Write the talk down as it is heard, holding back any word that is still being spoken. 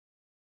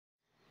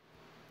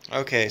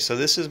Okay, so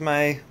this is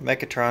my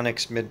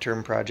mechatronics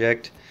midterm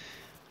project.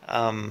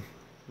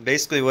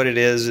 Basically what it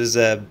is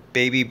a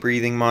baby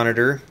breathing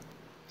monitor.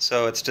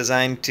 So it's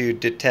designed to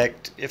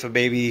detect if a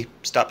baby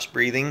stops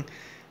breathing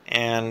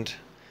and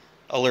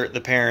alert the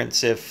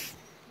parents if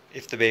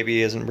the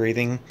baby isn't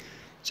breathing.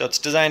 So it's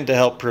designed to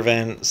help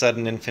prevent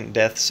sudden infant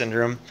death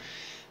syndrome.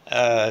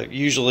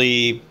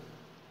 Usually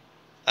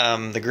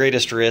the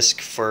greatest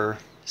risk for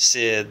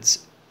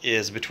SIDS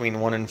is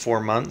between 1 and 4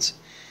 months.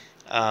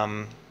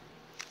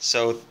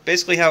 So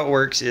basically how it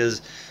works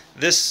is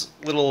this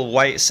little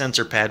white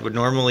sensor pad would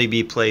normally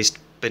be placed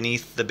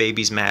beneath the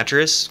baby's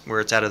mattress where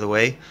it's out of the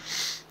way,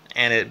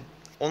 and it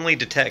only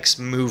detects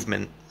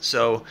movement.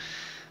 So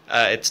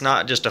it's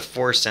not just a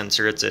force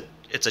sensor, it's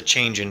a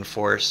change in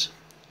force.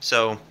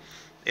 So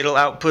it'll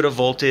output a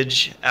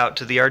voltage out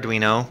to the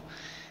Arduino,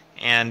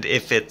 and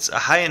if it's a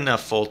high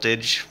enough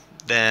voltage,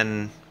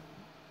 then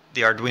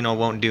the Arduino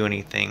won't do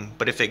anything.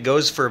 But if it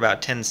goes for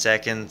about 10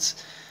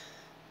 seconds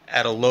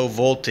at a low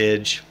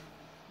voltage,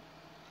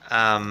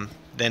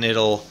 then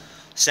it'll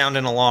sound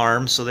an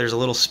alarm. So there's a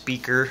little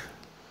speaker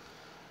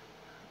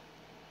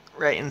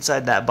right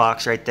inside that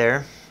box right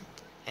there,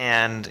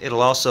 and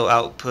it'll also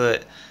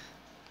output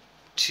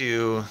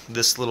to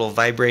this little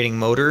vibrating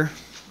motor.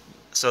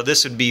 So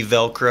this would be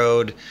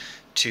velcroed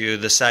to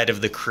the side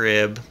of the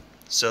crib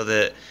so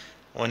that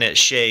when it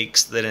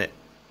shakes, then it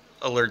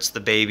alerts the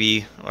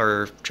baby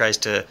or tries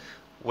to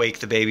wake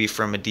the baby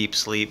from a deep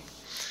sleep.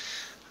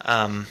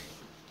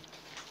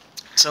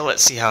 So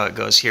let's see how it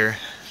goes here.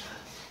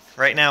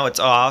 Right now it's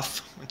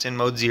off, it's in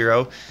mode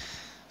 0.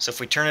 So if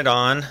we turn it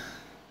on,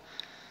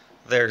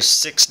 there's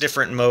 6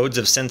 different modes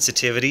of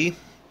sensitivity.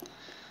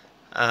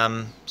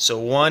 So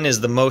 1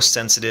 is the most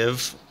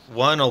sensitive.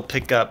 1 will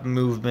pick up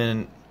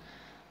movement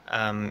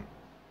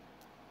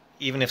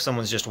even if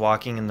someone's just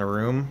walking in the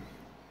room,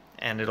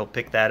 and it'll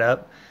pick that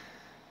up.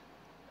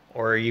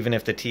 Or even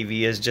if the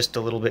TV is just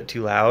a little bit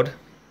too loud,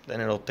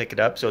 then it'll pick it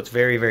up. So it's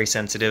very, very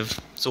sensitive.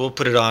 So we'll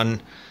put it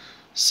on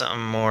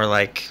something more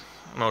like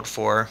mode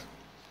 4.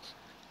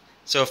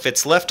 So if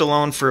it's left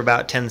alone for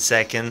about 10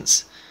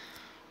 seconds,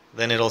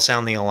 then it'll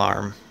sound the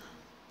alarm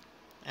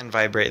and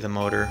vibrate the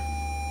motor.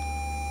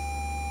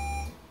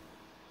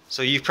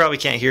 So you probably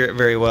can't hear it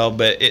very well,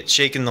 but it's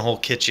shaking the whole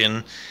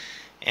kitchen,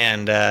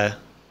 and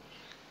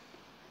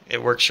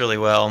it works really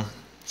well.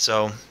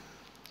 So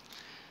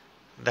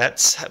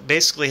that's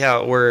basically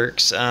how it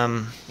works.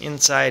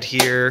 Inside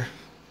here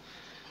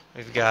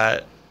we've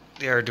got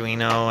the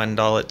Arduino and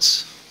all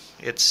its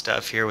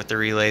stuff here with the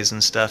relays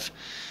and stuff.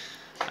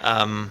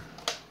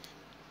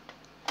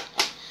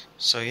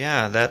 So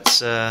yeah,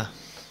 that's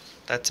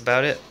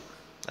about it.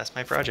 That's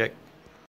my project.